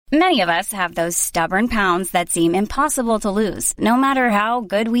Many of us have those stubborn pounds that seem impossible to lose, no matter how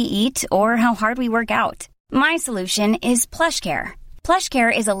good we eat or how hard we work out. My solution is PlushCare.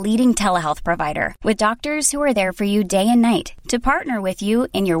 PlushCare is a leading telehealth provider with doctors who are there for you day and night to partner with you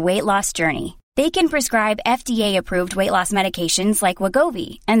in your weight loss journey. They can prescribe FDA-approved weight loss medications like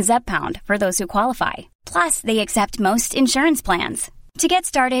Wegovy and Zepbound for those who qualify. Plus, they accept most insurance plans. To get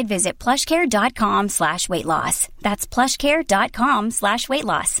started, visit plushcare.com/weightloss. That's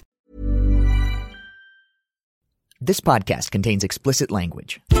plushcare.com/weightloss. This podcast contains explicit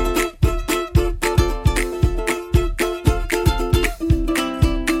language.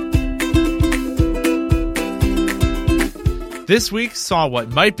 This week saw what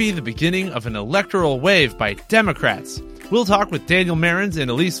might be the beginning of an electoral wave by Democrats. We'll talk with Daniel Mehrens and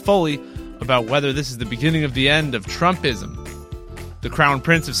Elise Foley about whether this is the beginning of the end of Trumpism. The Crown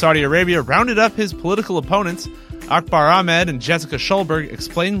Prince of Saudi Arabia rounded up his political opponents. Akbar Ahmed and Jessica Schulberg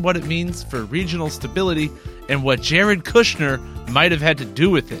explain what it means for regional stability and what Jared Kushner might have had to do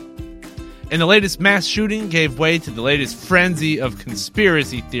with it. And the latest mass shooting gave way to the latest frenzy of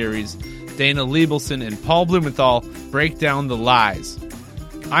conspiracy theories. Dana Liebelson and Paul Blumenthal break down the lies.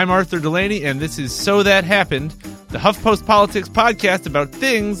 I'm Arthur Delaney, and this is So That Happened, the HuffPost Politics podcast about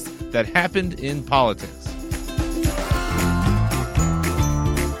things that happened in politics.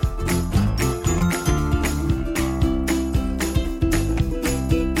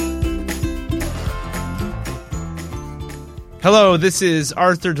 Hello, this is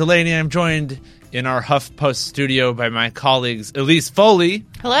Arthur Delaney. I'm joined in our HuffPost studio by my colleagues Elise Foley.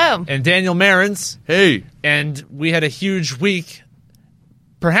 Hello. And Daniel Mehrens. Hey. And we had a huge week,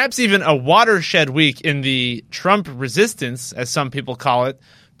 perhaps even a watershed week in the Trump resistance, as some people call it,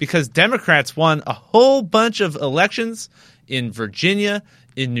 because Democrats won a whole bunch of elections in Virginia,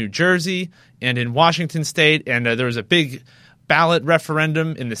 in New Jersey, and in Washington state. And there was a big ballot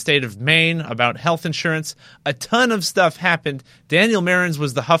referendum in the state of Maine about health insurance. A ton of stuff happened. Daniel Mehrens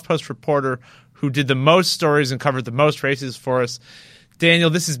was the HuffPost reporter who did the most stories and covered the most races for us. Daniel,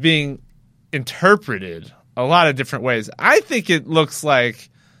 this is being interpreted a lot of different ways. I think it looks like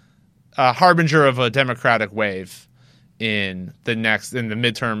a harbinger of a Democratic wave in the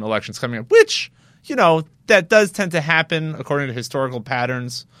midterm elections coming up, which, that does tend to happen according to historical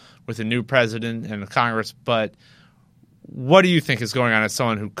patterns with a new president and a Congress. But what do you think is going on as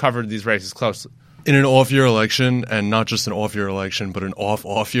someone who covered these races closely? In an off-year election, and not just an off-year election, but an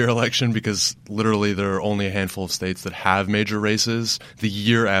off-year election, because literally there are only a handful of states that have major races the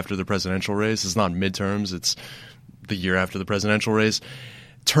year after the presidential race. It's not midterms, it's the year after the presidential race.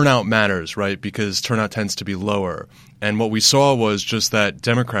 Turnout matters, right? Because turnout tends to be lower. And what we saw was just that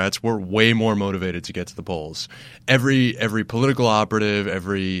Democrats were way more motivated to get to the polls. Every political operative,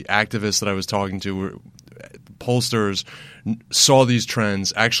 every activist that I was talking to, pollsters saw these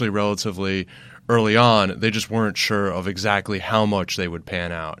trends actually relatively early on. They just weren't sure of exactly how much they would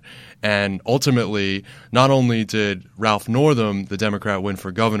pan out. And ultimately, not only did Ralph Northam, the Democrat, win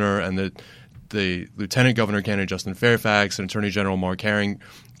for governor, and the lieutenant governor candidate Justin Fairfax and Attorney General Mark Herring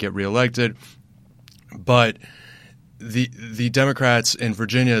get reelected, but the Democrats in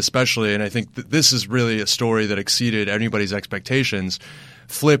Virginia especially, and I think this is really a story that exceeded anybody's expectations,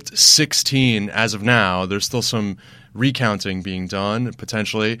 flipped 16 as of now. There's still some recounting being done,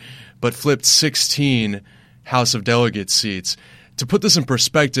 potentially, but flipped 16 House of Delegates seats. To put this in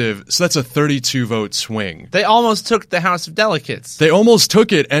perspective, so that's a 32-vote swing. They almost took the House of Delegates. They almost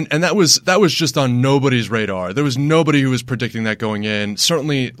took it, and that was just on nobody's radar. There was nobody who was predicting that going in,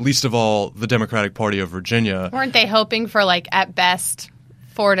 certainly least of all the Democratic Party of Virginia. Weren't they hoping for, at best,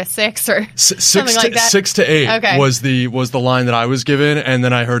 4 to 6 or something like that? 6 to 8 okay. was the line that I was given, and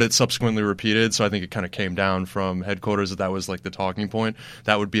then I heard it subsequently repeated, so I think it kind of came down from headquarters that was the talking point.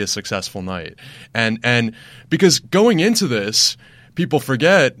 That would be a successful night. And because going into this, people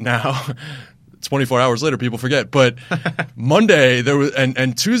forget now, 24 hours later, people forget. But Monday there was,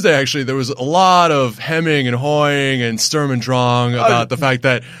 and Tuesday actually, there was a lot of hemming and hawing and Sturm and Drang about the fact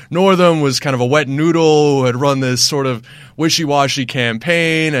that Northam was kind of a wet noodle who had run this sort of wishy-washy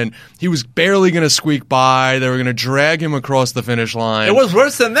campaign, and he was barely going to squeak by. They were going to drag him across the finish line. It was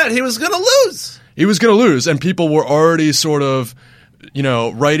worse than that. He was going to lose. He was going to lose, and people were already sort of,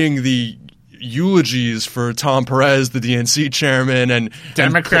 writing the eulogies for Tom Perez, the DNC chairman, and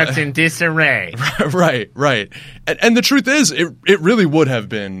Democrats in disarray. Right. And the truth is, it really would have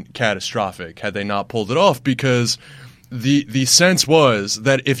been catastrophic had they not pulled it off, because the sense was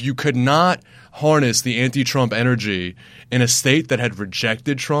that if you could not harness the anti-Trump energy in a state that had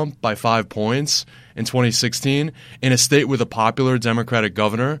rejected Trump by 5 points in 2016, in a state with a popular Democratic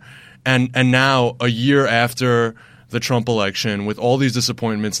governor, and now a year after the Trump election with all these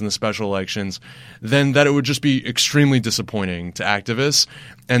disappointments in the special elections, then that it would just be extremely disappointing to activists,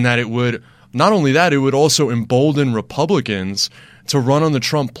 and that it would not only that, it would also embolden Republicans to run on the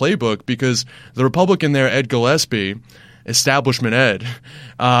Trump playbook, because the Republican there, Ed Gillespie, Establishment Ed,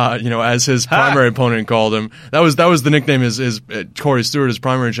 as his primary opponent called him. That was the nickname his Corey Stewart, his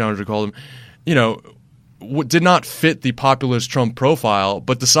primary challenger, called him. Did not fit the populist Trump profile,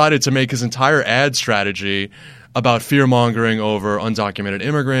 but decided to make his entire ad strategy about fear-mongering over undocumented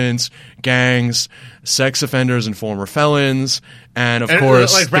immigrants, gangs, sex offenders and former felons, and, of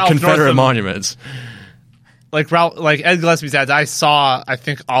course, the Confederate Northam, monuments. Like Ed Gillespie's ads, I saw, I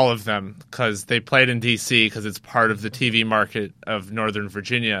think, all of them because they played in D.C. because it's part of the TV market of Northern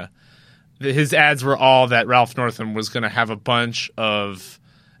Virginia. His ads were all that Ralph Northam was going to have a bunch of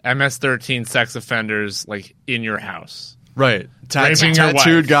MS-13 sex offenders in your house. Right.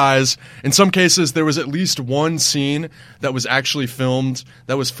 Tattooed guys. In some cases, there was at least one scene that was actually filmed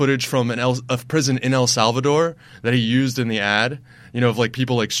that was footage from a prison in El Salvador that he used in the ad, of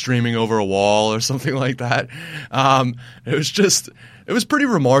people streaming over a wall or something like that. It was pretty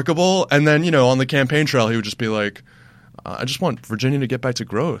remarkable. And then, on the campaign trail, he would just be like, I just want Virginia to get back to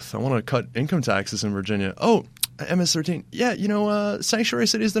growth. I want to cut income taxes in Virginia. Oh, MS-13. Yeah, sanctuary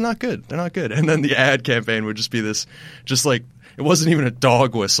cities, they're not good. They're not good. And then the ad campaign would just be this, it wasn't even a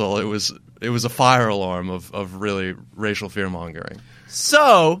dog whistle. It was a fire alarm of really racial fear-mongering.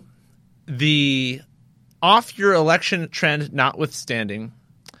 So, the off-your-election trend notwithstanding,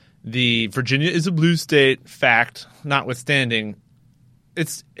 the Virginia is a blue state fact notwithstanding,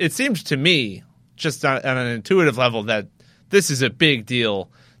 it seemed to me, just on an intuitive level, that this is a big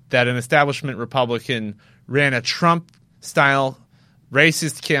deal that an establishment Republican ran a Trump-style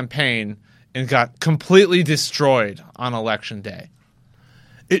racist campaign and got completely destroyed on Election Day.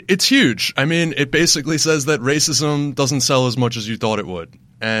 It's huge. I mean, it basically says that racism doesn't sell as much as you thought it would.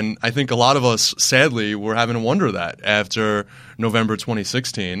 And I think a lot of us, sadly, were having to wonder that after November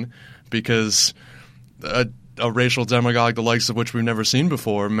 2016, because a racial demagogue, the likes of which we've never seen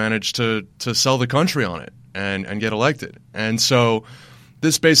before, managed to sell the country on it and get elected. And so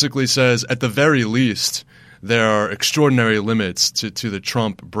this basically says, at the very least, there are extraordinary limits to the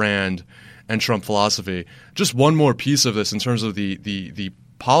Trump brand and Trump philosophy. Just one more piece of this in terms of the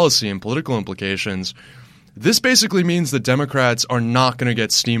policy and political implications. This basically means that Democrats are not going to get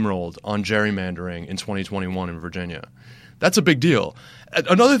steamrolled on gerrymandering in 2021 in Virginia. That's a big deal.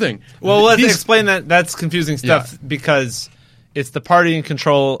 Another thing. Well, let's explain that. That's confusing stuff because it's the party in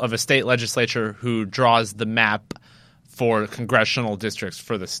control of a state legislature who draws the map for congressional districts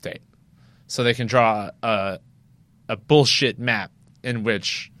for the state. So they can draw a bullshit map in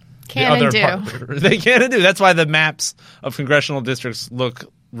which they can and do. That's why the maps of congressional districts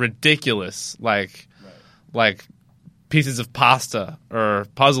look ridiculous, like pieces of pasta or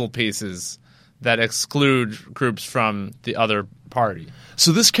puzzle pieces that exclude groups from the other party.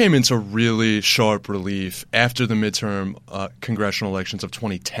 So this came into really sharp relief after the midterm congressional elections of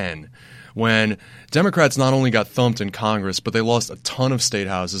 2010. When Democrats not only got thumped in Congress, but they lost a ton of state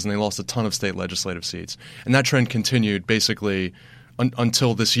houses and they lost a ton of state legislative seats. And that trend continued basically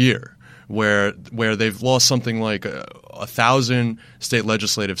until this year, where they've lost something like 1,000 state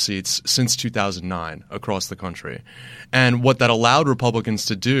legislative seats since 2009 across the country. And what that allowed Republicans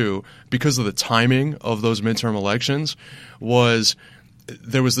to do, because of the timing of those midterm elections, was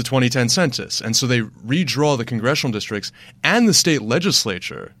there was the 2010 census. And so they redraw the congressional districts and the state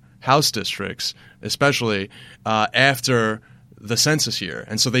legislature, House districts, especially after the census year.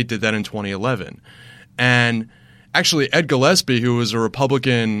 And so they did that in 2011. And actually, Ed Gillespie, who was a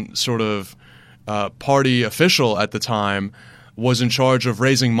Republican sort of party official at the time, was in charge of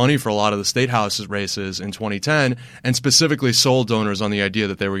raising money for a lot of the state house races in 2010 and specifically sold donors on the idea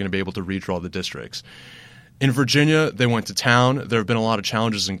that they were going to be able to redraw the districts. In Virginia, they went to town. There have been a lot of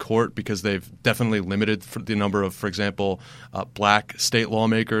challenges in court because they've definitely limited the number of, for example, black state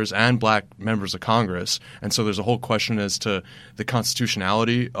lawmakers and black members of Congress. And so there's a whole question as to the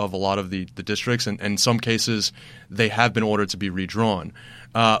constitutionality of a lot of the districts. And in some cases, they have been ordered to be redrawn.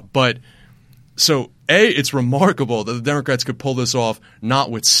 So it's remarkable that the Democrats could pull this off,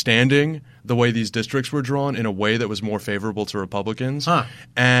 notwithstanding the way these districts were drawn in a way that was more favorable to Republicans.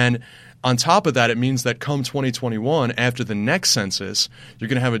 And on top of that, it means that come 2021, after the next census, you're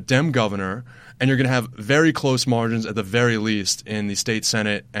going to have a Dem governor, and you're going to have very close margins at the very least in the state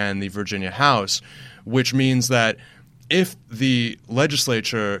Senate and the Virginia House, which means that if the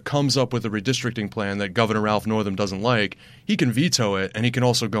legislature comes up with a redistricting plan that Governor Ralph Northam doesn't like, he can veto it, and he can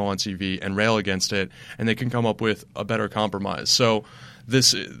also go on TV and rail against it, and they can come up with a better compromise. So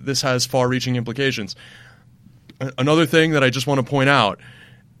this has far-reaching implications. Another thing that I just want to point out,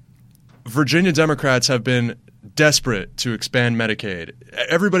 Virginia Democrats have been desperate to expand Medicaid.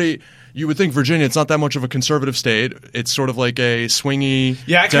 Everybody, you would think Virginia, it's not that much of a conservative state. It's sort of like a swingy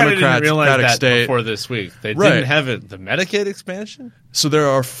I Democrat didn't realize that state. Before this week. They didn't have it. The Medicaid expansion? So there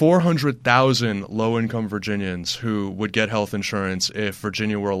are 400,000 low-income Virginians who would get health insurance if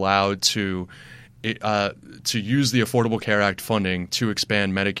Virginia were allowed to use the Affordable Care Act funding to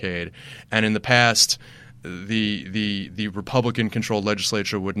expand Medicaid. And in the past, the Republican-controlled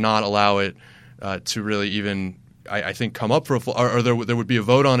legislature would not allow it to really even, I think, come up for or there would be a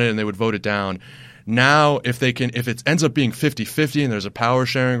vote on it and they would vote it down. Now, if it ends up being 50-50 and there's a power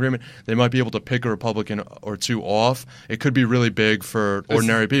sharing agreement, they might be able to pick a Republican or two off. It could be really big for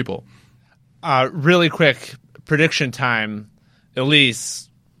ordinary people. Really quick prediction time. Elise,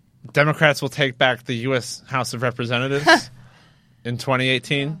 Democrats will take back the U.S. House of Representatives in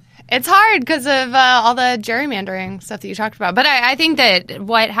 2018? It's hard because of all the gerrymandering stuff that you talked about. But I think that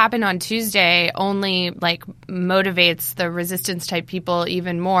what happened on Tuesday only motivates the resistance type people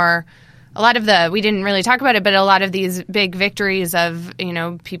even more. A lot of we didn't really talk about it, but a lot of these big victories of,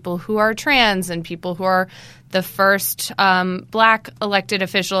 people who are trans and people who are the first black elected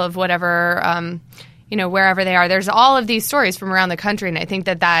official of whatever, wherever they are. There's all of these stories from around the country. And I think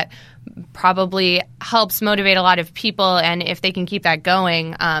that probably helps motivate a lot of people. And if they can keep that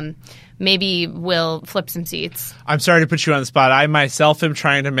going, maybe we'll flip some seats. I'm sorry to put you on the spot. I myself am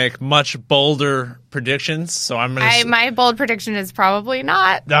trying to make much bolder predictions. So I'm going to... My bold prediction is probably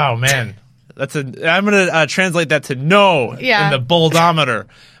not. Oh, man. I'm going to translate that to no in the boldometer.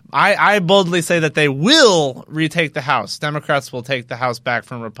 I boldly say that they will retake the House. Democrats will take the House back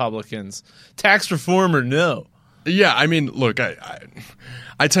from Republicans. Tax reform or no? Yeah, I mean, look,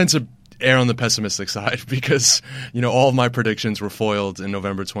 I tend to err on the pessimistic side because, all of my predictions were foiled in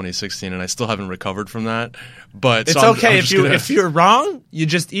November 2016 and I still haven't recovered from that. But it's okay if you're wrong, you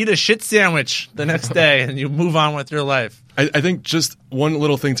just eat a shit sandwich the next day and you move on with your life. I think just one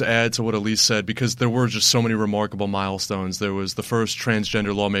little thing to add to what Elise said, because there were just so many remarkable milestones. There was the first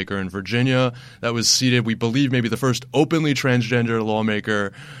transgender lawmaker in Virginia that was seated. We believe maybe the first openly transgender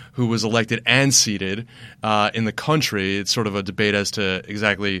lawmaker who was elected and seated in the country. It's sort of a debate as to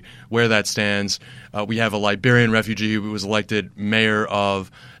exactly where that stands. We have a Liberian refugee who was elected mayor of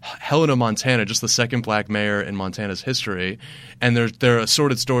Helena, Montana, just the second black mayor in Montana's history. And there are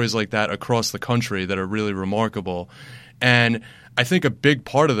assorted stories like that across the country that are really remarkable. And I think a big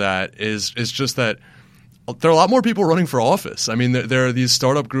part of that is just that there are a lot more people running for office. I mean, there are these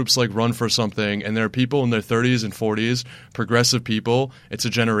startup groups like Run for Something, and there are people in their 30s and 40s, progressive people. It's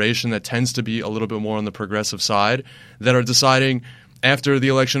a generation that tends to be a little bit more on the progressive side that are deciding after the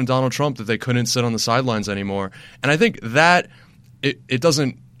election of Donald Trump that they couldn't sit on the sidelines anymore. And I think that it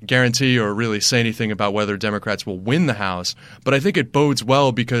doesn't guarantee or really say anything about whether Democrats will win the House, but I think it bodes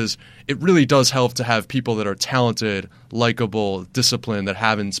well because it really does help to have people that are talented, likable, disciplined, that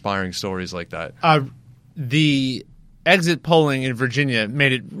have inspiring stories like that. The exit polling in Virginia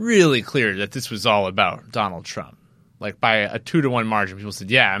made it really clear that this was all about Donald Trump. Like by a 2-1 margin, people said,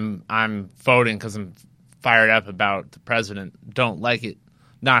 "Yeah, I'm voting because I'm fired up about the president. Don't like it.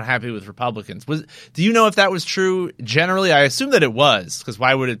 Not happy with Republicans." Do you know if that was true generally? I assume that it was, because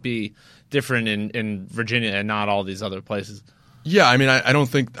why would it be different in Virginia and not all these other places? Yeah, I mean, I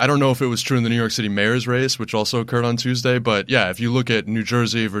don't know if it was true in the New York City mayor's race, which also occurred on Tuesday. But yeah, if you look at New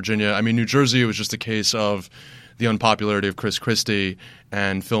Jersey, Virginia, I mean, New Jersey, it was just a case of the unpopularity of Chris Christie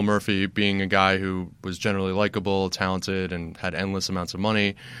and Phil Murphy being a guy who was generally likable, talented, and had endless amounts of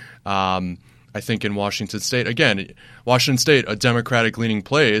money. I think in Washington State, again, Washington State, a Democratic-leaning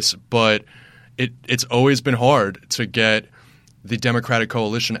place, but it's always been hard to get the Democratic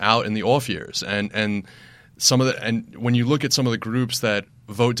coalition out in the off years. And when you look at some of the groups that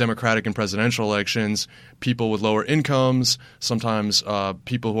vote Democratic in presidential elections, people with lower incomes, sometimes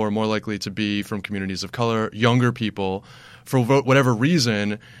people who are more likely to be from communities of color, younger people, for whatever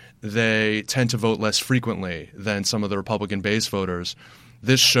reason, they tend to vote less frequently than some of the Republican-based voters.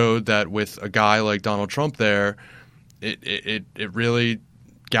 This showed that with a guy like Donald Trump there, it really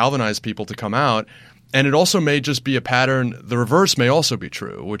galvanized people to come out. And it also may just be a pattern. The reverse may also be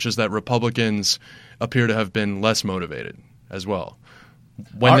true, which is that Republicans appear to have been less motivated as well.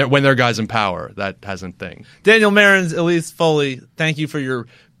 When they're guys in power, that hasn't thing. Daniel Marans, Elise Foley, thank you for your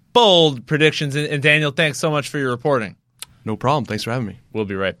bold predictions. And Daniel, thanks so much for your reporting. No problem. Thanks for having me. We'll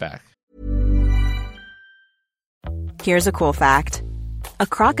be right back. Here's a cool fact. A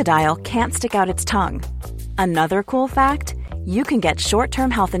crocodile can't stick out its tongue. Another cool fact, you can get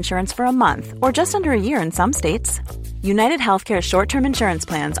short-term health insurance for a month or just under a year in some states. United Healthcare short-term insurance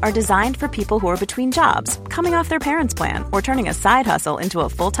plans are designed for people who are between jobs, coming off their parents' plan, or turning a side hustle into a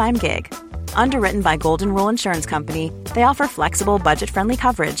full-time gig. Underwritten by Golden Rule Insurance Company, they offer flexible, budget-friendly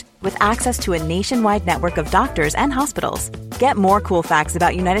coverage with access to a nationwide network of doctors and hospitals. Get more cool facts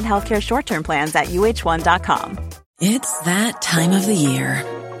about United Healthcare short-term plans at uh1.com. It's that time of the year.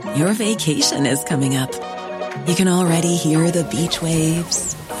 Your vacation is coming up. You can already hear the beach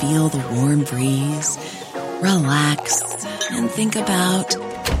waves, feel the warm breeze, relax, and think about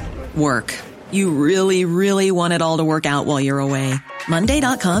work. You really, really want it all to work out while you're away.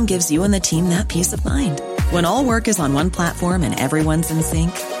 Monday.com gives you and the team that peace of mind. When all work is on one platform and everyone's in sync,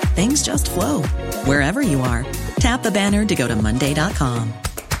 things just flow. Wherever you are, tap the banner to go to Monday.com.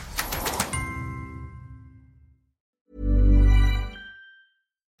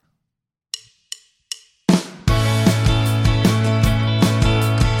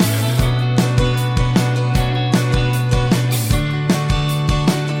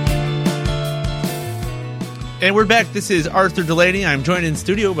 And we're back. This is Arthur Delaney. I'm joined in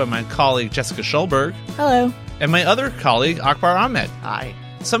studio by my colleague, Jessica Schulberg. Hello. And my other colleague, Akbar Ahmed. Hi.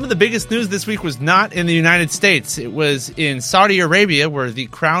 Some of the biggest news this week was not in the United States. It was in Saudi Arabia, where the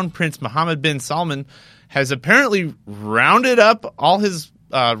Crown Prince Mohammed bin Salman has apparently rounded up all his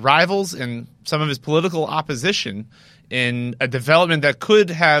rivals and some of his political opposition in a development that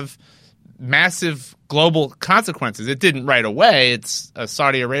could have massive global consequences. It didn't right away. It's a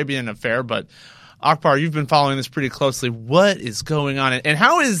Saudi Arabian affair, but Akbar, you've been following this pretty closely. What is going on? And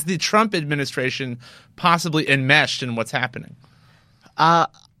how is the Trump administration possibly enmeshed in what's happening?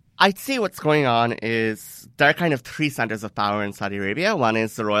 I'd say what's going on is there are kind of three centers of power in Saudi Arabia. One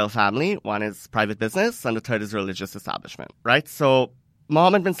is the royal family, one is private business, and the third is religious establishment, right? So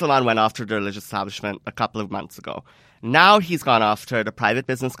Mohammed bin Salman went after the religious establishment a couple of months ago. Now he's gone after the private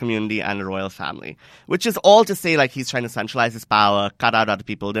business community and the royal family, which is all to say like he's trying to centralize his power, cut out other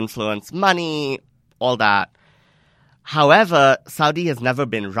people's influence, money, all that. However, Saudi has never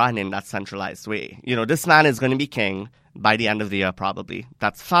been run in that centralized way. You know, this man is going to be king by the end of the year, probably.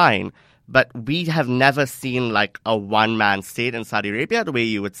 That's fine. But we have never seen like a one-man state in Saudi Arabia the way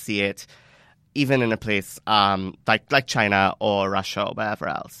you would see it even in a place like China or Russia or wherever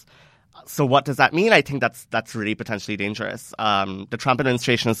else. So what does that mean? I think that's really potentially dangerous. The Trump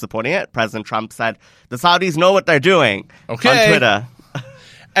administration is supporting it. President Trump said the Saudis know what they're doing on Twitter.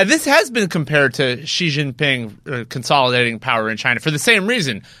 And this has been compared to Xi Jinping consolidating power in China for the same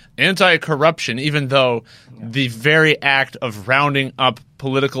reason, anti-corruption, even though the very act of rounding up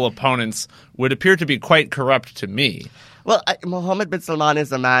political opponents would appear to be quite corrupt to me. Well, Mohammed bin Salman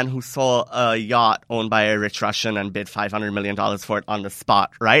is a man who saw a yacht owned by a rich Russian and bid $500 million for it on the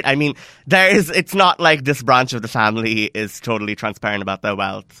spot, right? I mean, it's not like this branch of the family is totally transparent about their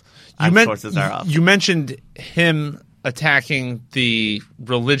wealth and sources thereof. You mentioned him attacking the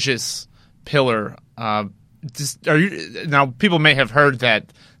religious pillar. Now, people may have heard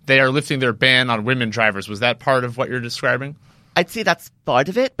that they are lifting their ban on women drivers. Was that part of what you're describing? I'd say that's part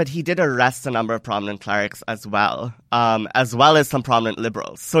of it, but he did arrest a number of prominent clerics as well as some prominent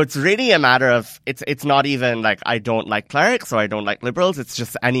liberals. So it's really a matter of, it's not even like I don't like clerics or I don't like liberals. It's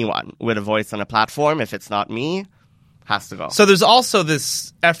just anyone with a voice on a platform. If it's not me, has to go. So there's also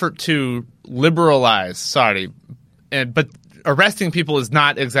this effort to liberalize Saudi, but arresting people is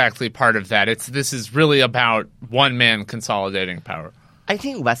not exactly part of that. This is really about one man consolidating power. I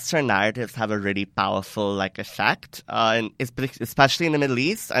think Western narratives have a really powerful effect, especially in the Middle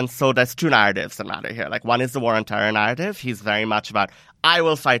East. And so there's two narratives that matter here. Like one is the war on terror narrative. He's very much about, I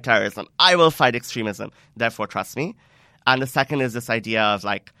will fight terrorism. I will fight extremism. Therefore, trust me. And the second is this idea of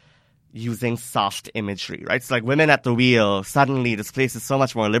using soft imagery, right? So women at the wheel, suddenly this place is so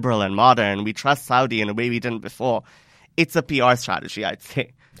much more liberal and modern. We trust Saudi in a way we didn't before. It's a PR strategy, I'd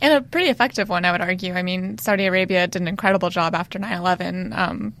say. And a pretty effective one, I would argue. I mean, Saudi Arabia did an incredible job after 9/11,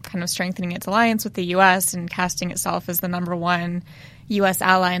 kind of strengthening its alliance with the U.S. and casting itself as the number one U.S.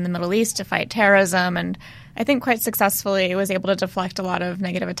 ally in the Middle East to fight terrorism. And I think quite successfully it was able to deflect a lot of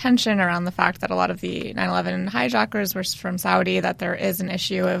negative attention around the fact that a lot of the 9/11 hijackers were from Saudi, that there is an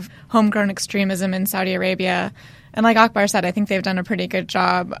issue of homegrown extremism in Saudi Arabia. And like Akbar said, I think they've done a pretty good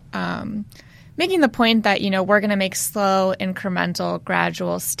job making the point that, we're going to make slow, incremental,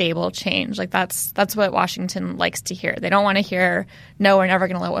 gradual, stable change. That's what Washington likes to hear. They don't want to hear, no, we're never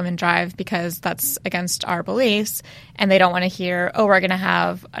going to let women drive because that's against our beliefs. And they don't want to hear, oh, we're going to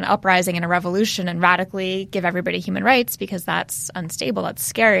have an uprising and a revolution and radically give everybody human rights because that's unstable, that's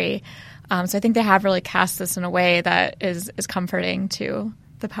scary. So I think they have really cast this in a way that is comforting to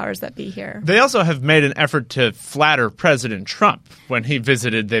the powers that be here. They also have made an effort to flatter President Trump. When he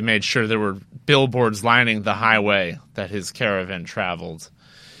visited, they made sure there were billboards lining the highway that his caravan traveled.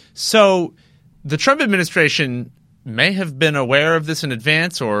 So the Trump administration may have been aware of this in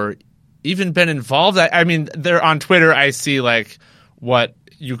advance or even been involved. I mean, they're on Twitter. I see like what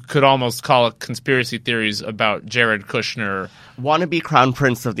you could almost call it conspiracy theories about Jared Kushner. Wannabe Crown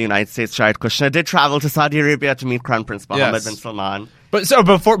Prince of the United States, Jared Kushner, did travel to Saudi Arabia to meet Crown Prince Mohammed bin Salman. But so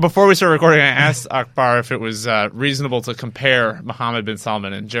before we start recording, I asked Akbar if it was reasonable to compare Mohammed bin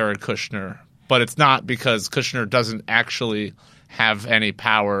Salman and Jared Kushner. But it's not, because Kushner doesn't actually have any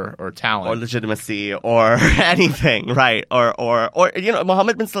power or talent or legitimacy or anything, right? Or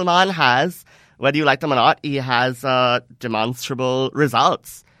Mohammed bin Salman has, whether you like them or not, he has demonstrable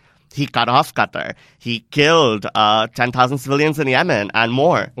results. He cut off Qatar. He killed 10,000 civilians in Yemen and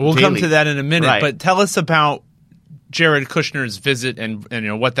more. We'll daily. come to that in a minute. Right. But tell us about Jared Kushner's visit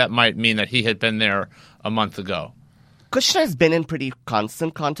and what that might mean that he had been there a month ago. Kushner has been in pretty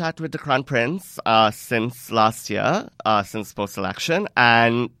constant contact with the Crown Prince since last year, since post-election.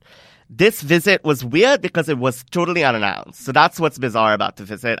 And this visit was weird because it was totally unannounced. So that's what's bizarre about the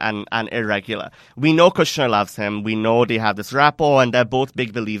visit and irregular. We know Kushner loves him. We know they have this rapport, and they're both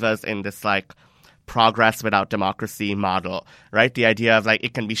big believers in this, like, progress without democracy model, right? The idea of, like,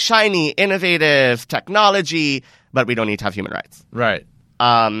 it can be shiny, innovative, technology, but we don't need to have human rights. Right.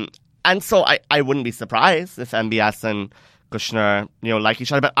 And so I wouldn't be surprised if MBS and Kushner, like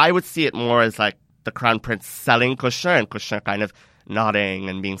each other. But I would see it more as like the Crown Prince selling Kushner and Kushner kind of nodding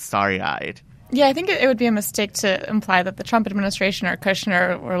and being starry-eyed. Yeah, I think it would be a mistake to imply that the Trump administration or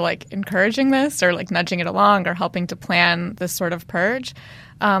Kushner were like encouraging this or like nudging it along or helping to plan this sort of purge.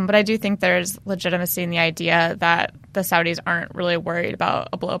 But I do think there's legitimacy in the idea that the Saudis aren't really worried about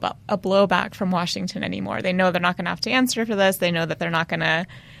a blowback from Washington anymore. They know they're not going to have to answer for this. They know that they're not going to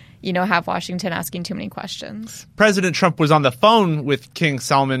have Washington asking too many questions. President Trump was on the phone with King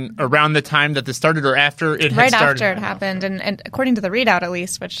Salman around the time that this started or after it had right started? Right after it happened. And according to the readout, at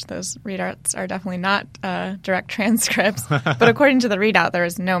least, which those readouts are definitely not direct transcripts, but according to the readout, there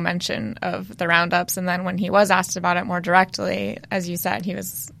was no mention of the roundups. And then when he was asked about it more directly, as you said, he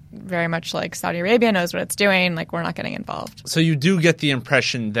was very much like, Saudi Arabia knows what it's doing, like, we're not getting involved. So you do get the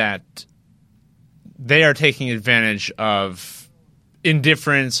impression that they are taking advantage of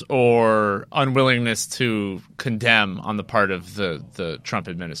indifference or unwillingness to condemn on the part of the Trump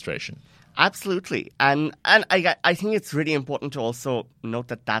administration. Absolutely. And I think it's really important to also note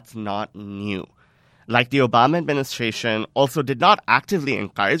that that's not new. Like, the Obama administration also did not actively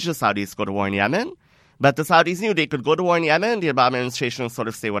encourage the Saudis to go to war in Yemen, but the Saudis knew they could go to war in Yemen. The Obama administration would sort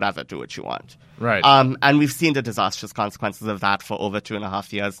of say, whatever, do what you want. Right. And we've seen the disastrous consequences of that for over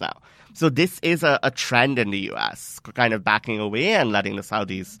 2.5 years now. So this is a trend in the U.S., kind of backing away and letting the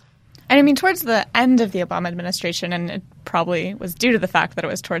Saudis. And I mean, towards the end of the Obama administration, and it probably was due to the fact that it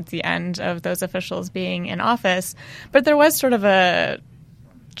was towards the end of those officials being in office, but there was sort of a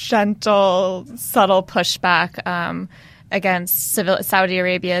gentle, subtle pushback against Saudi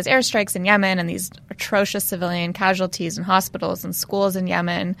Arabia's airstrikes in Yemen and these atrocious civilian casualties in hospitals and schools in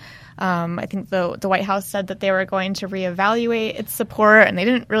Yemen. I think the White House said that they were going to reevaluate its support, and they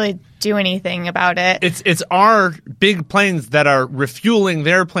didn't really do anything about it. It's our big planes that are refueling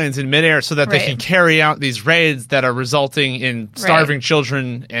their planes in midair so that they can carry out these raids that are resulting in starving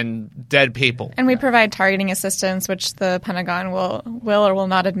children and dead people. And we provide targeting assistance, which the Pentagon will or will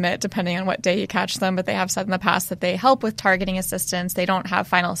not admit, depending on what day you catch them. But they have said in the past that they help with targeting assistance. They don't have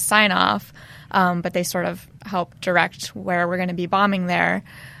final sign-off, but they sort of help direct where we're going to be bombing there.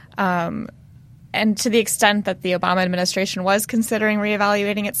 And to the extent that the Obama administration was considering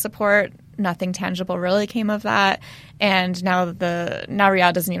reevaluating its support, nothing tangible really came of that. And now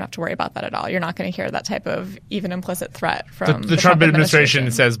Riyadh doesn't even have to worry about that at all. You're not going to hear that type of even implicit threat from the Trump administration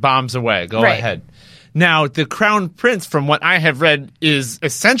says bombs away. Go ahead. Now, the Crown Prince, from what I have read, is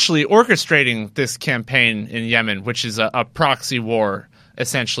essentially orchestrating this campaign in Yemen, which is a proxy war,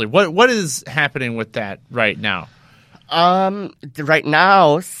 essentially. What is happening with that right now? Right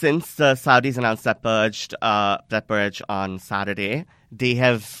now, since the Saudis announced that purge on Saturday, they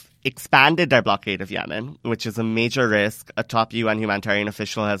have expanded their blockade of Yemen, which is a major risk. A top UN humanitarian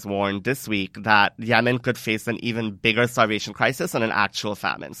official has warned this week that Yemen could face an even bigger starvation crisis and an actual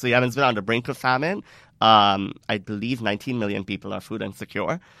famine. So Yemen's been on the brink of famine. I believe 19 million people are food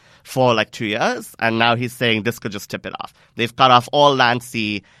insecure for like 2 years. And now he's saying this could just tip it off. They've cut off all land,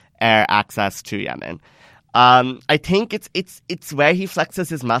 sea, air access to Yemen. I think it's where he flexes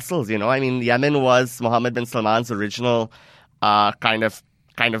his muscles, I mean, Yemen was Mohammed bin Salman's original kind of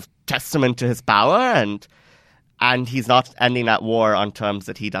testament to his power, and and he's not ending that war on terms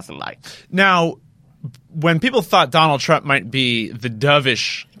that he doesn't like. Now, when people thought Donald Trump might be the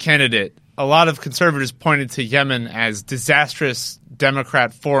dovish candidate, a lot of conservatives pointed to Yemen as disastrous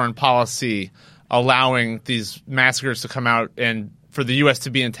Democrat foreign policy, allowing these massacres to come out and for the U.S.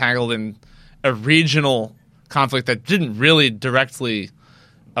 to be entangled in a regional conflict that didn't really directly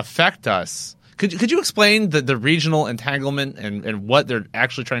affect us. Could you explain the regional entanglement and what they're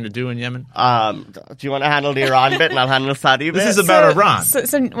actually trying to do in Yemen? Do you want to handle the Iran bit and I'll handle the Saudi bit? This is about Iran.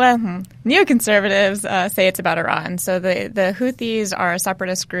 Neoconservatives say it's about Iran. So the Houthis are a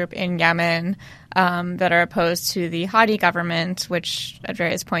separatist group in Yemen that are opposed to the Hadi government, which at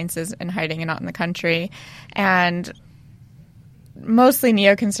various points is in hiding and not in the country. And mostly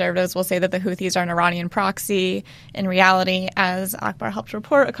neoconservatives will say that the Houthis are an Iranian proxy. In reality, as Akbar helped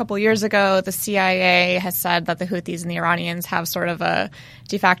report a couple years ago, the CIA has said that the Houthis and the Iranians have sort of a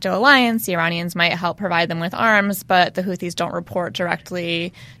de facto alliance. The Iranians might help provide them with arms, but the Houthis don't report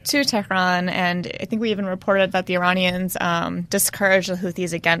directly to Tehran. And I think we even reported that the Iranians discouraged the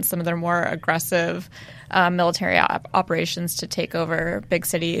Houthis against some of their more aggressive military operations to take over big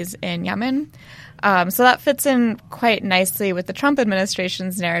cities in Yemen. So that fits in quite nicely with the Trump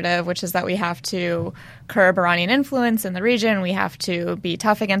administration's narrative, which is that we have to curb Iranian influence in the region. We have to be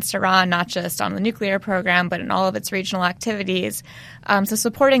tough against Iran, not just on the nuclear program, but in all of its regional activities. So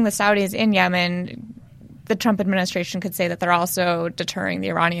supporting the Saudis in Yemen, the Trump administration could say that they're also deterring the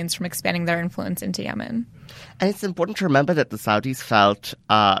Iranians from expanding their influence into Yemen. And it's important to remember that the Saudis felt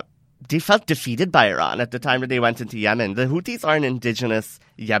defeated by Iran at the time that they went into Yemen. The Houthis are an indigenous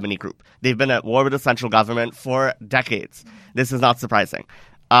Yemeni group. They've been at war with the central government for decades. This is not surprising.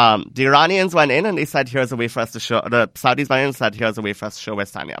 The Iranians went in and they said, here's a way for us to show, the Saudis went in and said, here's a way for us to show we're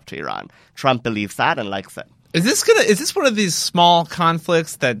standing up to Iran. Trump believes that and likes it. Is this one of these small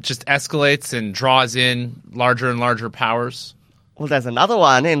conflicts that just escalates and draws in larger and larger powers? Well, there's another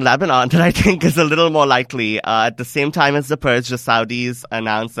one in Lebanon that I think is a little more likely. At the same time as the purge, the Saudis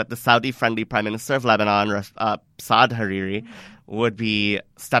announced that the Saudi-friendly Prime Minister of Lebanon, Saad Hariri, would be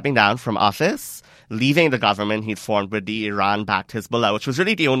stepping down from office, leaving the government he'd formed with the Iran-backed Hezbollah, which was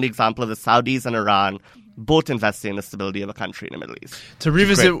really the only example of the Saudis and Iran both investing in the stability of a country in the Middle East. To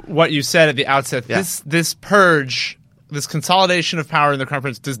revisit what you said at the outset, this purge, this consolidation of power in the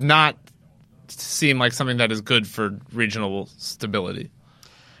conference does not seem like something that is good for regional stability.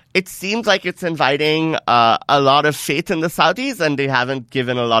 It seems like it's inviting a lot of faith in the Saudis, and they haven't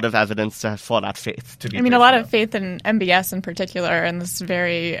given a lot of evidence for that faith. A lot of faith in MBS in particular, and this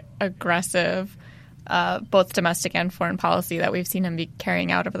very aggressive, both domestic and foreign policy that we've seen him be carrying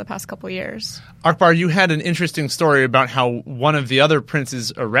out over the past couple of years. Akbar, you had an interesting story about how one of the other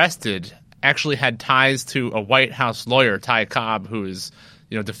princes arrested actually had ties to a White House lawyer, Ty Cobb, who is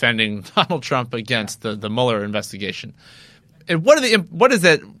defending Donald Trump against the Mueller investigation. And what does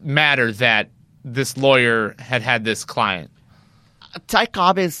it matter that this lawyer had this client? Ty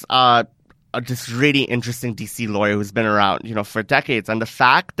Cobb is this really interesting DC lawyer who's been around, for decades. And the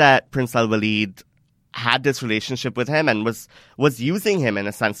fact that Prince Al-Walid had this relationship with him and was using him in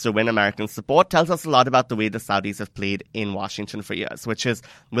a sense to win American support tells us a lot about the way the Saudis have played in Washington for years, which is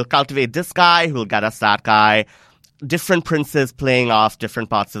we'll cultivate this guy who'll get us that guy. Different princes playing off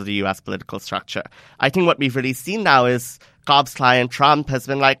different parts of the U.S. political structure. I think what we've really seen now is Cobb's client Trump has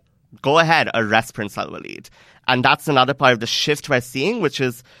been like, go ahead, arrest Prince Al-Walid. And that's another part of the shift we're seeing, which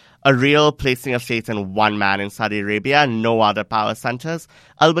is a real placing of faith in one man in Saudi Arabia, no other power centers.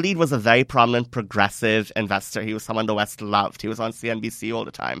 Al-Walid was a very prominent progressive investor. He was someone the West loved. He was on CNBC all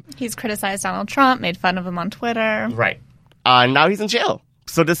the time. He's criticized Donald Trump, made fun of him on Twitter. Right. And now he's in jail.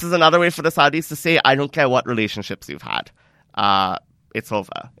 So this is another way for the Saudis to say, I don't care what relationships you've had. It's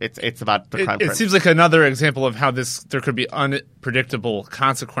over. It's about the crown prince. It seems like another example of how there could be unpredictable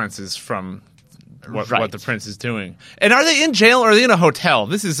consequences from what the prince is doing. And are they in jail or are they in a hotel?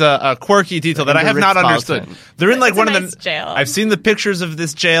 This is a quirky detail that I have not understood. They're in like one of the jail. I've seen the pictures of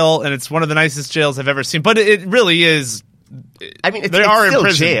this jail, and it's one of the nicest jails I've ever seen. But it really is. I mean, it's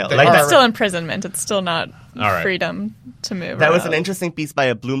still jail. It's still imprisonment. It's still not freedom to move. There was an interesting piece by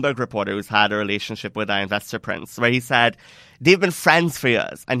a Bloomberg reporter who's had a relationship with our investor prince, where he said they've been friends for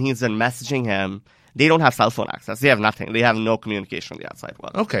years, and he's been messaging him. They don't have cell phone access. They have nothing. They have no communication with the outside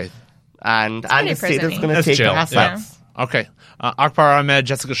world. Okay. And the state is going to take jail. the assets. Yeah. Okay. Akbar Ahmed,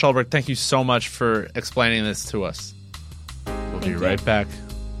 Jessica Schulberg, thank you so much for explaining this to us. We'll be right back.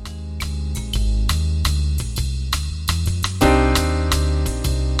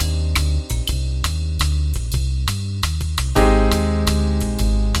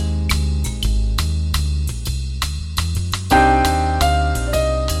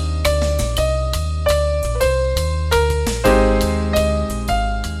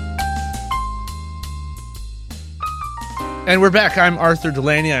 And we're back. I'm Arthur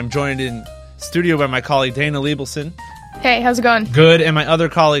Delaney. I'm joined in studio by my colleague Dana Liebelson. Hey, how's it going? Good. And my other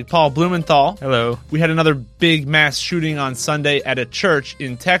colleague Paul Blumenthal. Hello. We had another big mass shooting on Sunday at a church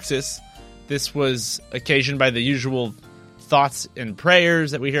in Texas. This was occasioned by the usual thoughts and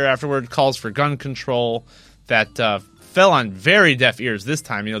prayers that we hear afterward, calls for gun control that fell on very deaf ears this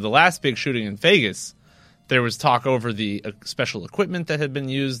time. The last big shooting in Vegas, there was talk over the special equipment that had been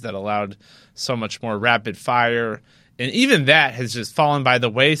used that allowed so much more rapid fire. And even that has just fallen by the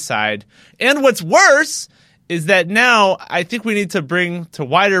wayside. And what's worse is that now I think we need to bring to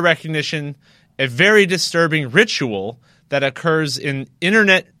wider recognition a very disturbing ritual that occurs in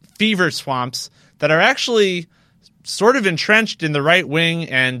internet fever swamps that are actually sort of entrenched in the right wing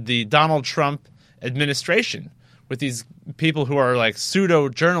and the Donald Trump administration, with these people who are like pseudo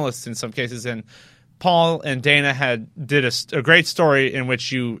journalists in some cases. And Paul and Dana did a great story in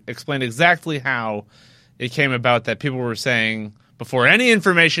which you explained exactly how it came about that people were saying, before any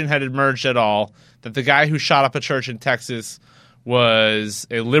information had emerged at all, that the guy who shot up a church in Texas was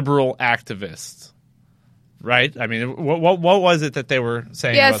a liberal activist. Right? I mean, what was it that they were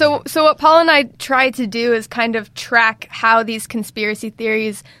saying? Yeah, so what Paul and I tried to do is kind of track how these conspiracy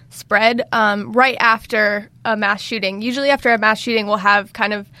theories spread right after a mass shooting. Usually after a mass shooting, we'll have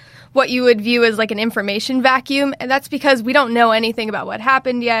kind of what you would view as like an information vacuum, and that's because we don't know anything about what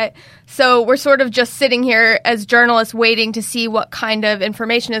happened yet. So we're sort of just sitting here as journalists waiting to see what kind of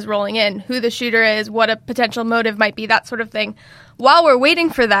information is rolling in, who the shooter is, what a potential motive might be, that sort of thing. While we're waiting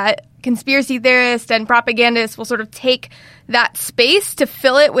for that, conspiracy theorists and propagandists will sort of take that space to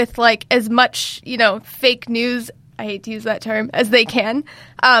fill it with like as much, fake news, I hate to use that term, as they can.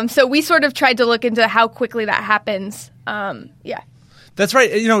 So we sort of tried to look into how quickly that happens. That's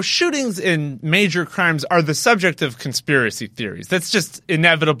right. Shootings and major crimes are the subject of conspiracy theories. That's just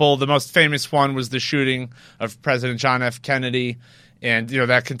inevitable. The most famous one was the shooting of President John F. Kennedy, and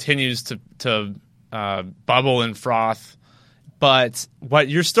that continues to bubble and froth. But what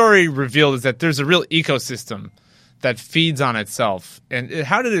your story revealed is that there's a real ecosystem that feeds on itself. And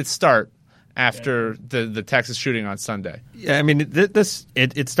how did it start after the Texas shooting on Sunday? Yeah, I mean,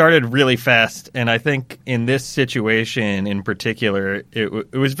 it started really fast. And I think in this situation in particular,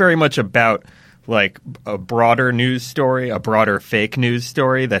 it was very much about like a broader news story, a broader fake news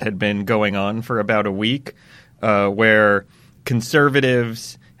story that had been going on for about a week, where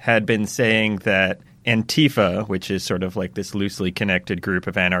conservatives had been saying that Antifa, which is sort of like this loosely connected group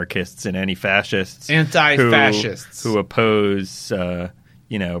of anarchists and anti-fascists, who oppose,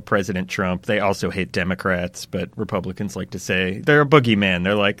 President Trump. They also hate Democrats, but Republicans like to say they're a boogeyman.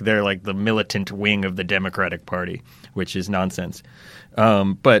 They're like the militant wing of the Democratic Party, which is nonsense.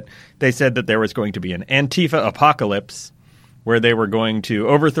 But they said that there was going to be an Antifa apocalypse where they were going to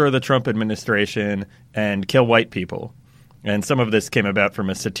overthrow the Trump administration and kill white people. And some of this came about from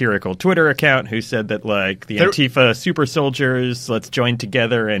a satirical Twitter account who said that, like, the Antifa super soldiers, let's join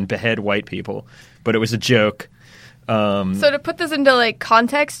together and behead white people. But it was a joke. So to put this into, like,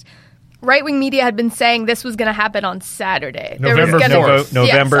 context, right-wing media had been saying this was going to happen on Saturday. November 4th.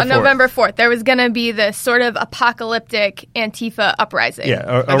 November 4th. There was going to be this sort of apocalyptic Antifa uprising.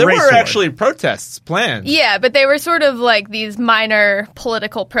 Yeah, there were actually protests planned. Yeah, but they were sort of like these minor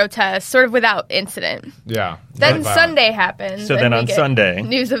political protests, sort of without incident. Yeah. Then Sunday happened. So then on Sunday,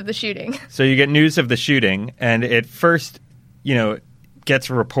 news of the shooting. So you get news of the shooting, and it first,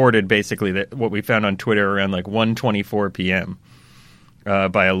 gets reported basically that what we found on Twitter around like 1:24 p.m.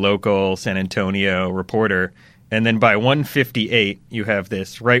 By a local San Antonio reporter. And then by 1:58, you have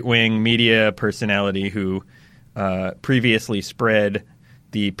this right-wing media personality who previously spread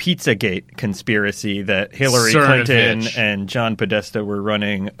the Pizzagate conspiracy that Hillary Clinton and John Podesta were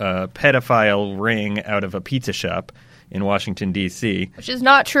running a pedophile ring out of a pizza shop in Washington, D.C. Which is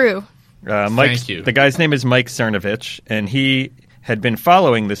not true. Thank you. The guy's name is Mike Cernovich, and he had been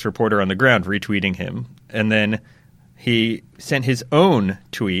following this reporter on the ground, retweeting him. And then he sent his own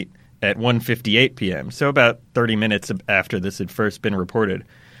tweet at 1:58 p.m., so about 30 minutes after this had first been reported,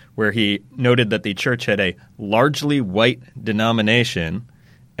 where he noted that the church had a largely white denomination,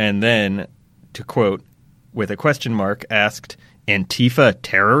 and then, to quote, with a question mark, asked, Antifa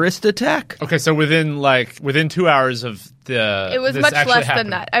terrorist attack? Okay, so within 2 hours of it was much less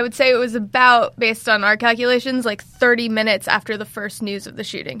than that. I would say it was about, based on our calculations, like 30 minutes after the first news of the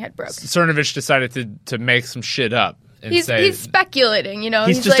shooting had broken. Cernovich decided to make some shit up. And he's speculating,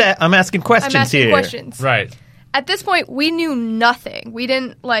 He's just like, I'm asking questions here. Right. At this point, we knew nothing. We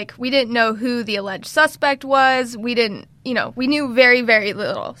didn't know who the alleged suspect was. We knew very, very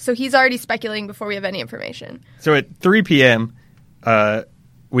little. So he's already speculating before we have any information. So at 3 p.m.,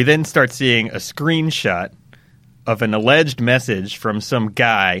 we then start seeing a screenshot of an alleged message from some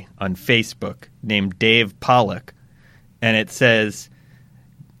guy on Facebook named Dave Pollock, and it says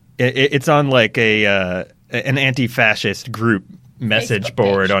it's on like an anti-fascist group message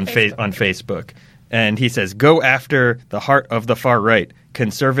board on Facebook, and he says, "Go after the heart of the far right,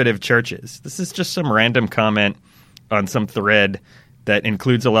 conservative churches." This is just some random comment on some thread that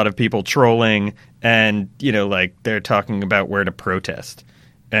includes a lot of people trolling, and like they're talking about where to protest,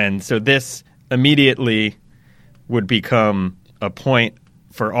 and so this immediately would become a point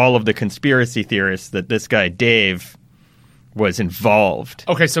for all of the conspiracy theorists that this guy Dave was involved.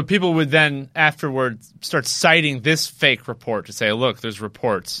 Okay, so people would then afterwards start citing this fake report to say, look, there's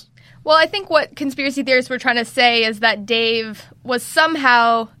reports. Well, I think what conspiracy theorists were trying to say is that Dave was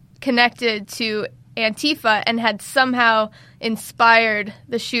somehow connected to Antifa and had somehow inspired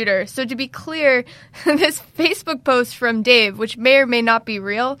the shooter. So to be clear, this Facebook post from Dave, which may or may not be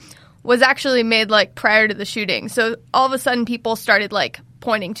real, was actually made like prior to the shooting. So all of a sudden people started like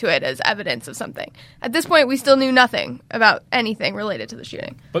pointing to it as evidence of something. At this point, we still knew nothing about anything related to the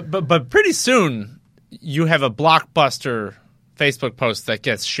shooting. But pretty soon you have a blockbuster Facebook post that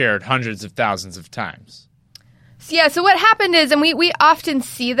gets shared hundreds of thousands of times. So what happened is, and we often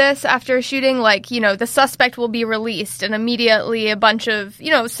see this after a shooting, like, the suspect will be released and immediately a bunch of,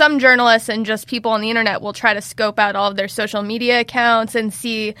 some journalists and just people on the internet will try to scope out all of their social media accounts and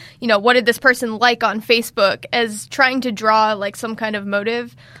see, what did this person like on Facebook, as trying to draw like some kind of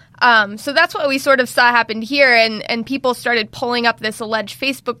motive. So that's what we sort of saw happened here, and people started pulling up this alleged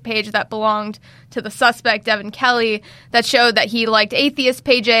Facebook page that belonged to the suspect, Devin Kelly, that showed that he liked atheist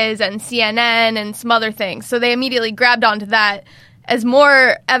pages and CNN and some other things. So they immediately grabbed onto that as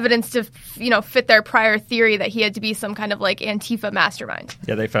more evidence to, fit their prior theory that he had to be some kind of like Antifa mastermind.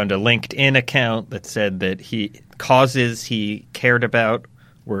 Yeah, they found a LinkedIn account that said that causes he cared about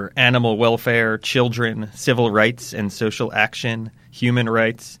were animal welfare, children, civil rights and social action, human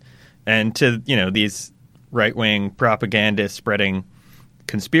rights. And to, these right-wing propagandists spreading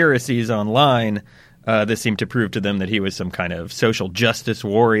conspiracies online, this seemed to prove to them that he was some kind of social justice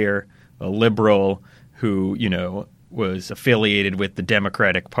warrior, a liberal who, was affiliated with the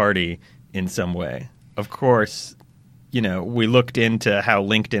Democratic Party in some way. Of course, we looked into how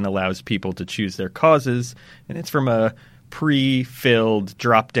LinkedIn allows people to choose their causes, and it's from a pre-filled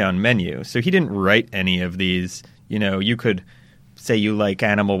drop-down menu. So he didn't write any of these. You could say you like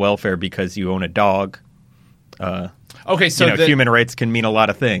animal welfare because you own a dog. Okay, so human rights can mean a lot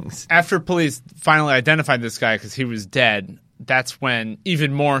of things. After police finally identified this guy because he was dead, that's when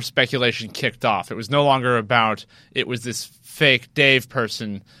even more speculation kicked off. It was no longer about it was this fake Dave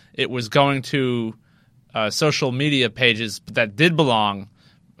person. It was going to social media pages that did belong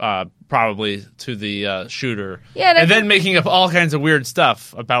probably to the shooter. Yeah, and then making up all kinds of weird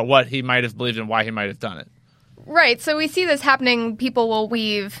stuff about what he might have believed and why he might have done it. Right. So we see this happening. People will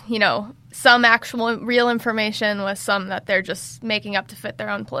weave, some actual real information with some that they're just making up to fit their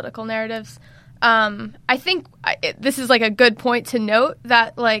own political narratives. I think this is like a good point to note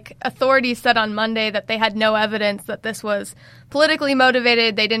that like authorities said on Monday that they had no evidence that this was politically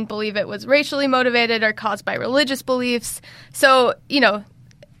motivated. They didn't believe it was racially motivated or caused by religious beliefs. So,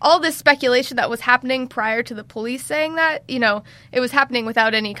 all this speculation that was happening prior to the police saying that, it was happening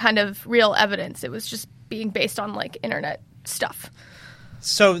without any kind of real evidence. It was just being based on like internet stuff.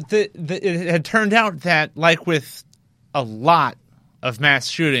 So it had turned out that, like with a lot of mass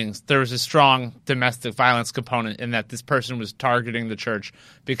shootings, there was a strong domestic violence component in that this person was targeting the church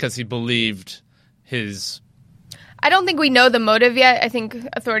because he believed his... I don't think we know the motive yet. I think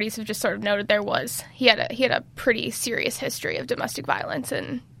authorities have just sort of noted he had a pretty serious history of domestic violence,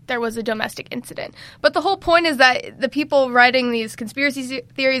 and there was a domestic incident. But the whole point is that the people writing these conspiracy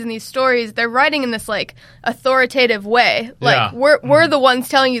theories and these stories, they're writing in this like authoritative way. Like we're the ones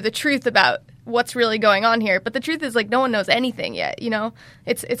telling you the truth about what's really going on here. But the truth is like no one knows anything yet,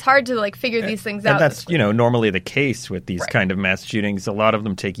 It's hard to like figure these things out. And that's, normally the case with these kind of mass shootings. A lot of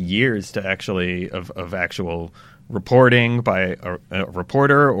them take years to actually of actual reporting by a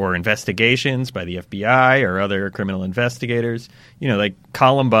reporter or investigations by the FBI or other criminal investigators. Like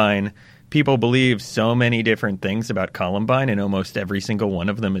Columbine, people believe so many different things about Columbine, and almost every single one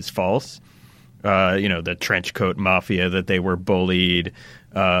of them is false. The trench coat mafia, that they were bullied,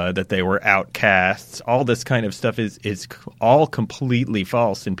 that they were outcasts. All this kind of stuff is all completely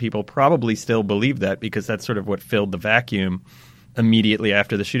false, and people probably still believe that because that's sort of what filled the vacuum immediately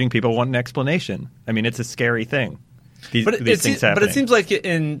after the shooting. People want an explanation. I mean, it's a scary thing. These things happening. But it seems like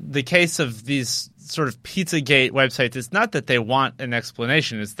in the case of these sort of Pizzagate websites, it's not that they want an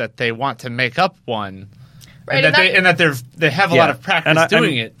explanation; it's that they want to make up one, right? And that they have a lot of practice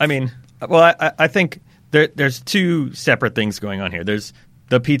doing it. I mean, well, I think there's two separate things going on here. There's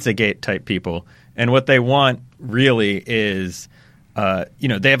the Pizzagate type people, and what they want really is,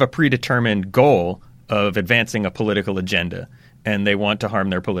 they have a predetermined goal of advancing a political agenda, and they want to harm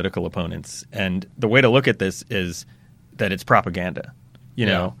their political opponents. And the way to look at this is that it's propaganda. You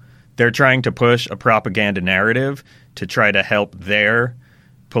know, they're trying to push a propaganda narrative to try to help their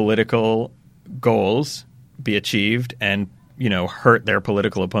political goals be achieved and, hurt their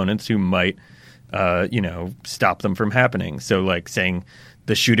political opponents who might, stop them from happening. So like saying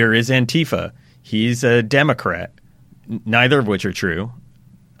the shooter is Antifa, he's a Democrat, neither of which are true.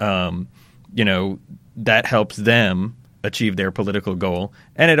 That helps them achieve their political goal.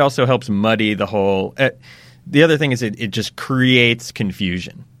 And it also helps muddy the whole the other thing is it just creates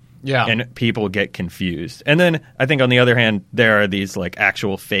confusion. Yeah. And people get confused. And then I think on the other hand, there are these like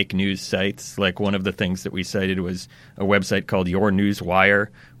actual fake news sites. Like one of the things that we cited was a website called Your News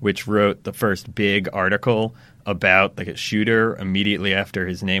Wire, which wrote the first big article about like a shooter immediately after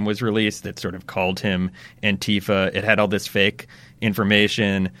his name was released that sort of called him Antifa. It had all this fake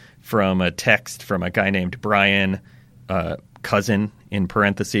information from a text from a guy named Brian Cousin in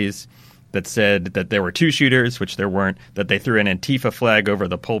parentheses that said that there were two shooters, which there weren't, that they threw an Antifa flag over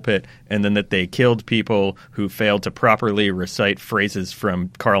the pulpit, and then that they killed people who failed to properly recite phrases from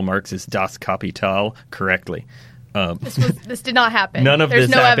Karl Marx's Das Kapital correctly. This did not happen. None of There's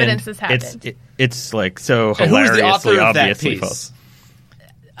this no happened. evidence this happened. It's like so And who's the hilariously author of that obviously piece? false.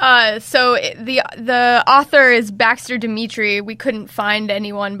 So the author is Baxter Dimitri. We couldn't find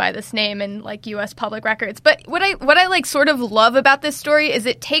anyone by this name in like U.S. public records. But what I like sort of love about this story is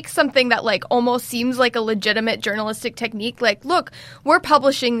it takes something that like almost seems like a legitimate journalistic technique. Like, look, we're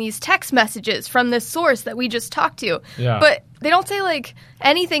publishing these text messages from this source that we just talked to. Yeah. But they don't say like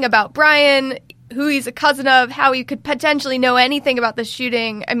anything about Brian, who he's a cousin of, how he could potentially know anything about the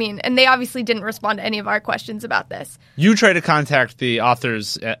shooting. I mean, and they obviously didn't respond to any of our questions about this. You try to contact the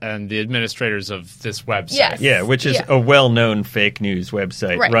authors and the administrators of this website. Yes. Yeah, which is a well-known fake news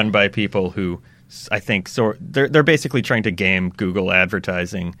website Right. run by people who I think they're basically trying to game Google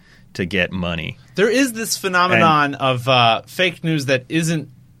advertising to get money. There is this phenomenon of fake news that isn't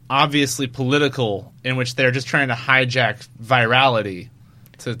obviously political, in which they're just trying to hijack virality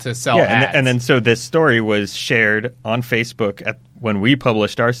to sell ads. And then so this story was shared on Facebook when we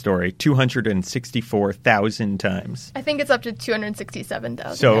published our story 264,000 times. I think it's up to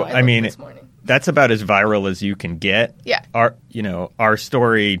 267,000. So I mean, this morning. that's about as viral as you can get. Yeah. Our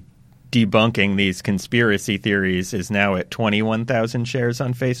story debunking these conspiracy theories is now at 21,000 shares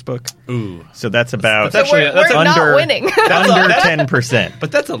on Facebook. Ooh. So that's about So we're not winning. under 10%.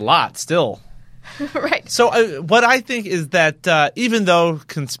 But that's a lot still. Right. So what I think is that even though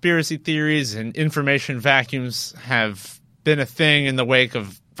conspiracy theories and information vacuums have been a thing in the wake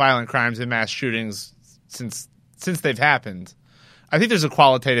of violent crimes and mass shootings since they've happened, I think there's a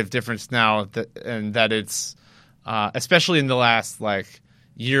qualitative difference now that it's especially in the last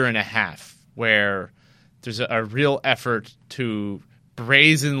year and a half, where there's a real effort to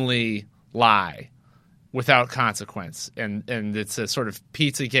brazenly lie without consequence, and it's a sort of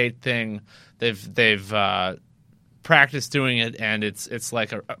Pizzagate thing. They've practiced doing it, and it's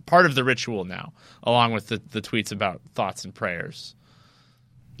like a part of the ritual now, along with the tweets about thoughts and prayers.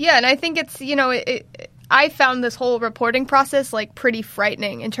 Yeah, and I think it's I found this whole reporting process pretty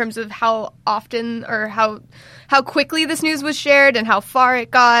frightening in terms of how often or how quickly this news was shared and how far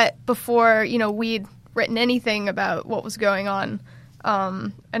it got before we'd written anything about what was going on.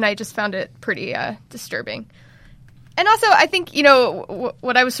 And I just found it pretty disturbing. And also, I think,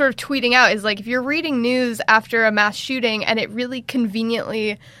 what I was sort of tweeting out is, if you're reading news after a mass shooting and it really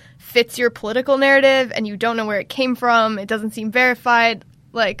conveniently fits your political narrative and you don't know where it came from, it doesn't seem verified,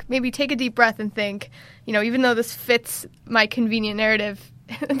 maybe take a deep breath and think, even though this fits my convenient narrative,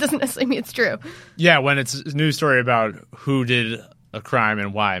 it doesn't necessarily mean it's true. Yeah, when it's a news story about who did a crime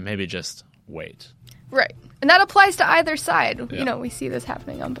and why, maybe just wait. Right. And that applies to either side. Yeah. We see this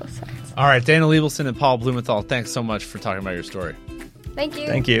happening on both sides. All right, Dana Liebelson and Paul Blumenthal, thanks so much for talking about your story. Thank you.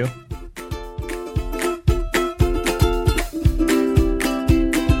 Thank you.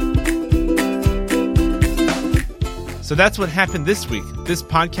 So that's what happened this week. This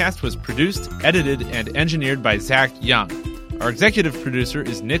podcast was produced, edited, and engineered by Zach Young. Our executive producer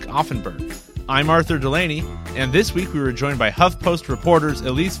is Nick Offenberg. I'm Arthur Delaney, and this week we were joined by HuffPost reporters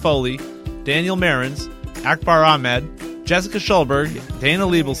Elise Foley, Daniel Marins, Akbar Ahmed, Jessica Schulberg, Dana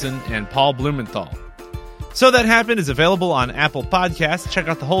Liebelson, and Paul Blumenthal. So That Happened is available on Apple Podcasts. Check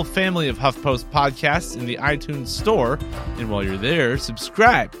out the whole family of HuffPost podcasts in the iTunes store. And while you're there,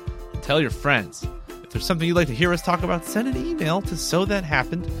 subscribe and tell your friends. If there's something you'd like to hear us talk about, send an email to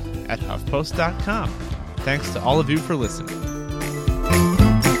sothathappened@huffpost.com. Thanks to all of you for listening.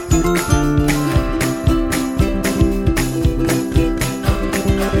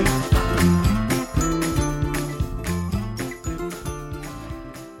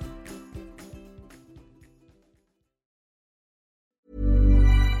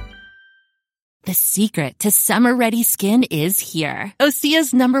 The secret to summer-ready skin is here.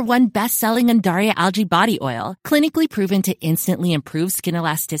 Osea's #1 best-selling Undaria Algae Body Oil, clinically proven to instantly improve skin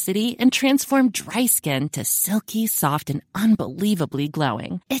elasticity and transform dry skin to silky, soft, and unbelievably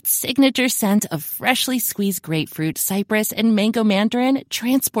glowing. Its signature scent of freshly squeezed grapefruit, cypress, and mango mandarin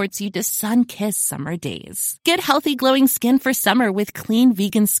transports you to sun-kissed summer days. Get healthy, glowing skin for summer with clean,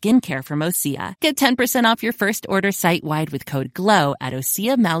 vegan skincare from Osea. Get 10% off your first order site-wide with code GLOW at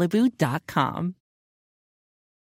OseaMalibu.com.